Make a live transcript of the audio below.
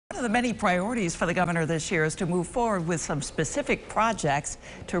of the many priorities for the governor this year is to move forward with some specific projects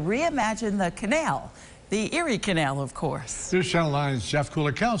to reimagine the canal. The Erie Canal, of course. News Channel 9's Jeff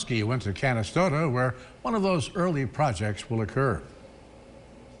Kulikowski went to Canastota, where one of those early projects will occur.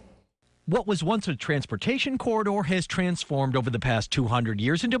 What was once a transportation corridor has transformed over the past 200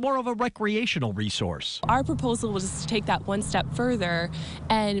 years into more of a recreational resource. Our proposal was to take that one step further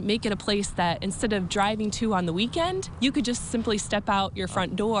and make it a place that instead of driving to on the weekend, you could just simply step out your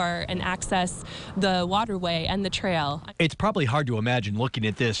front door and access the waterway and the trail. It's probably hard to imagine looking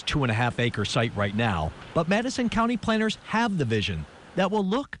at this 2.5-acre site right now, but Madison County planners have the vision that will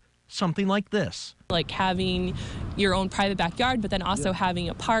look something like this. Like having your own private backyard, but then also having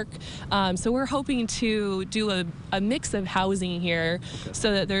a park. So we're hoping to do a mix of housing here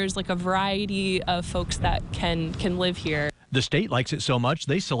so that there's like a variety of folks that can live here. The state likes it so much,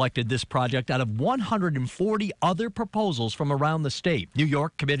 they selected this project out of 140 other proposals from around the state. New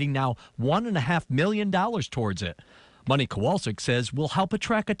York committing now $1.5 million towards it. Money Kowalczyk says will help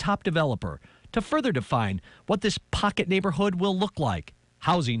attract a top developer to further define what this pocket neighborhood will look like.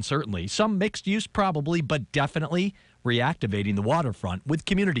 Housing, certainly. Some mixed use, probably, but definitely reactivating the waterfront with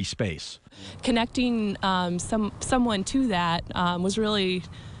community space. Connecting someone to that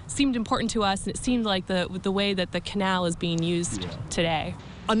seemed important to us, and it seemed like the way that the canal is being used today.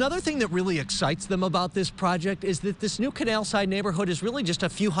 Another thing that really excites them about this project is that this new canal side neighborhood is really just a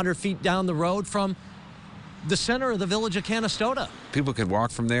few hundred feet down the road from the center of the village of Canastota. People could walk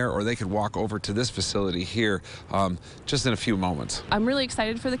from there, or they could walk over to this facility here just in a few moments. I'm really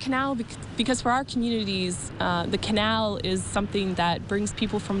excited for the canal because for our communities, the canal is something that brings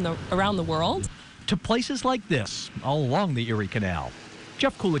people from around the world to places like this, all along the Erie Canal.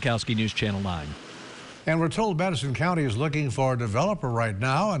 Jeff Kulikowski, News Channel 9. And we're told Madison County is looking for a developer right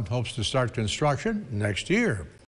now and hopes to start construction next year.